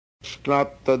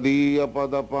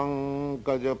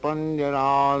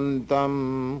कृष्णत्तदीयपदपङ्कजपञ्जरान्तं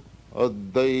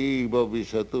अद्दैव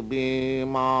विशतु मे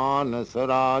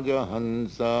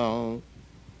मानसराजहंस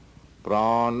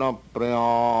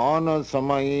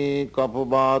प्राणप्रयाणसमये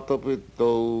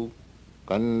कफवातपित्तौ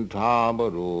कण्ठावरोधनविधौ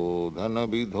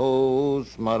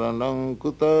स्मरणं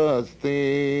कुतस्ते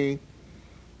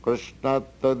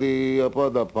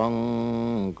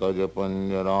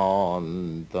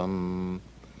कृष्णत्तदीयपदपङ्कजपञ्जरान्तम्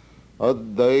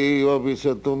अद्दैव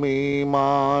विशतु मे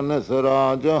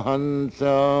मानसराजहंस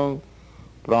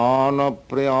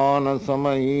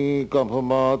प्राणप्रयाणसमये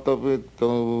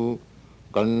कफवातपित्तौ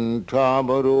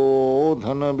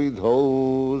कण्ठावरोधनविधौ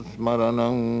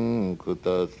स्मरणं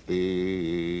कृतस्ते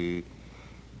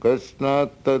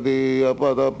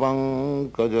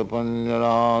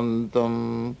कृष्णत्तदीयपदपङ्कजपञ्जरान्तं.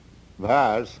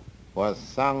 Verse was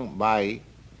sung by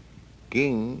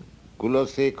King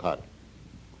Kulaśekhara,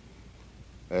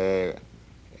 a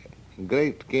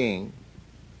great king,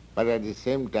 but at the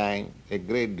same time a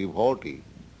great devotee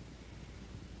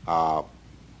of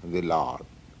the Lord.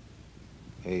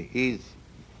 His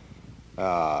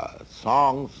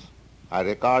songs are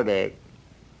recorded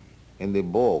in the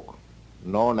book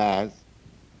known as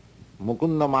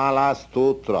Mukundamala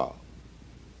Stotra.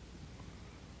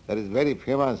 That is a very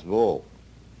famous book.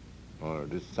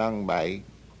 It is sung by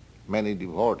many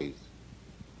devotees.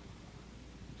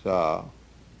 So,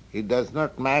 it does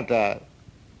not matter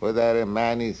whether a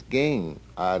man is king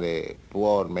or a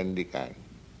poor mendicant.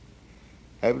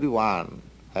 Everyone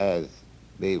has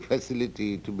the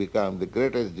facility to become the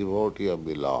greatest devotee of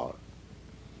the Lord.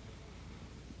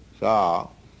 So,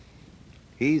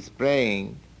 he is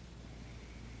praying,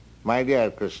 my dear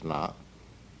Krishna,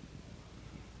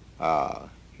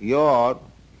 your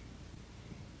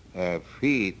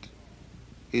feet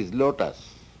is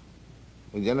lotus.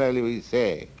 Generally we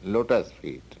say lotus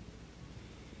feet.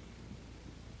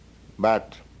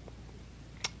 But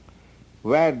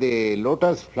where the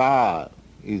lotus flower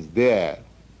is there,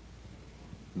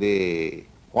 the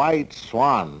white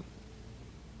swan,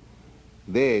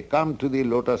 they come to the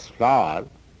lotus flower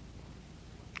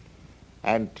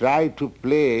and try to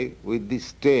play with the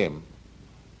stem.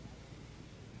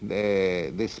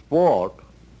 The sport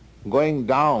going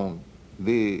down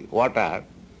the water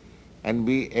and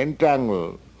be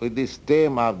entangled with the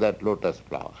stem of that lotus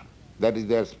flower. That is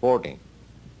their sporting.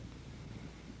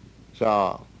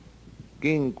 So,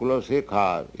 King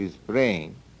Kulaśekhara is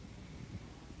praying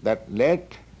that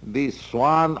let the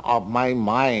swan of my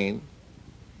mind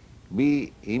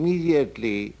be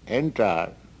immediately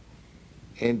entered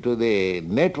into the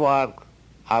network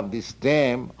of the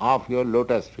stem of your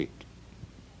lotus feet.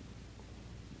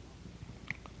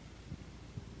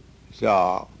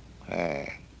 So,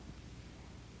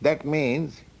 that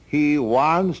means he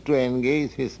wants to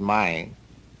engage his mind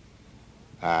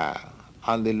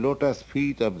on the lotus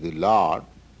feet of the Lord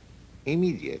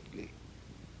immediately.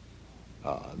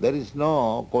 There is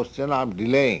no question of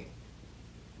delaying.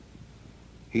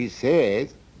 He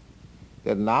says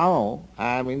that now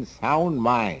I am in sound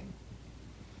mind.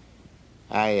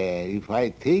 If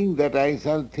I think that I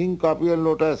shall think of your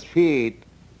lotus feet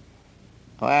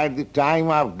at the time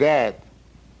of death,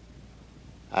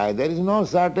 there is no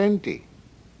certainty,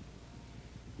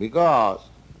 because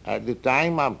at the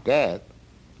time of death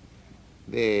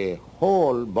the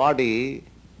whole body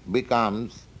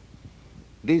becomes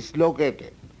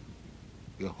dislocated,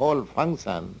 the whole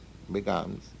function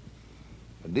becomes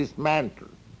dismantled.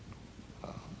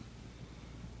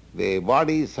 The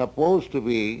body is supposed to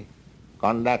be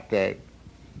conducted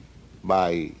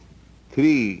by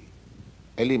three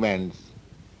elements,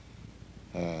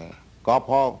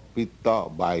 kapha, pitta,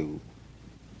 vayu,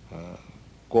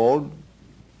 cold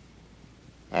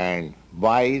and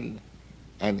bile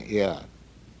and air.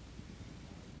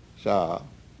 So,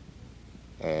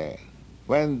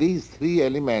 when these three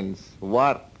elements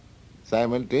work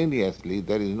simultaneously,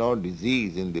 there is no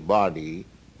disease in the body,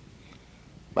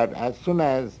 but as soon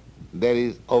as there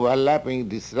is overlapping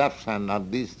disruption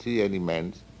of these three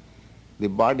elements, the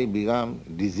body becomes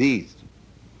diseased.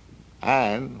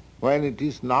 And when it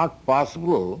is not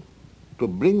possible to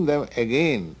bring them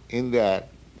again in their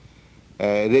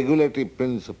regulative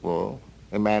principle,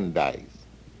 a man dies.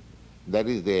 That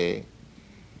is the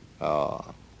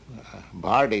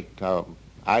verdict of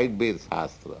Ayurveda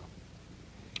Shastra.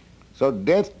 So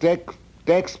death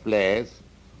takes place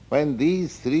when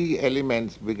these three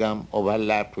elements become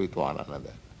overlapped with one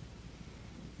another.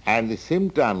 And the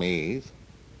symptom is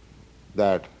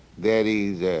that there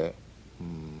is a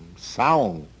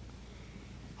sound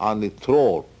on the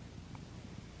throat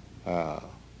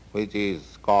which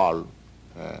is called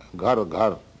ghar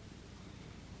ghar,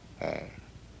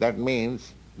 That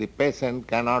means the patient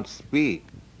cannot speak,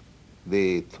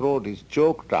 the throat is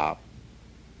choked up,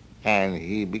 and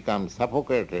he becomes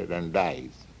suffocated and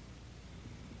dies.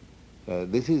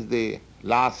 This is the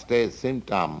last stage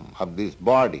symptom of this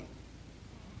body.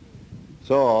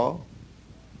 So,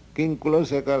 King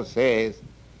Kulaśekhara says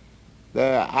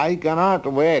that I cannot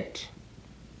wait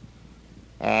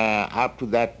up to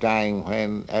that time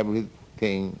when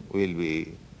everything will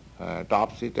be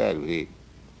topsy-turvy.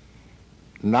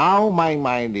 Now my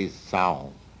mind is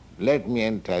sound. Let me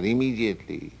enter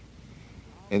immediately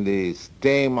in the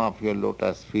stem of your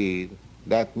lotus feet.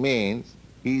 That means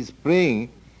he is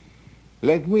praying,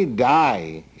 let me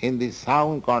die in the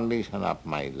sound condition of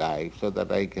my life so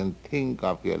that I can think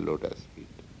of your lotus feet.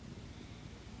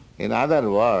 In other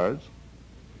words,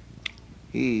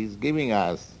 he is giving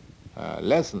us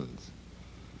lessons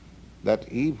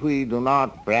that if we do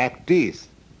not practice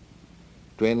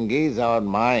to engage our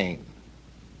mind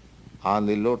on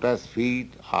the lotus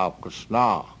feet of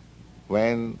Krishna,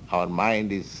 when our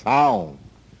mind is sound,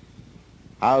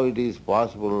 how it is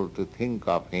possible to think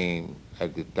of him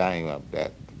at the time of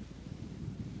death.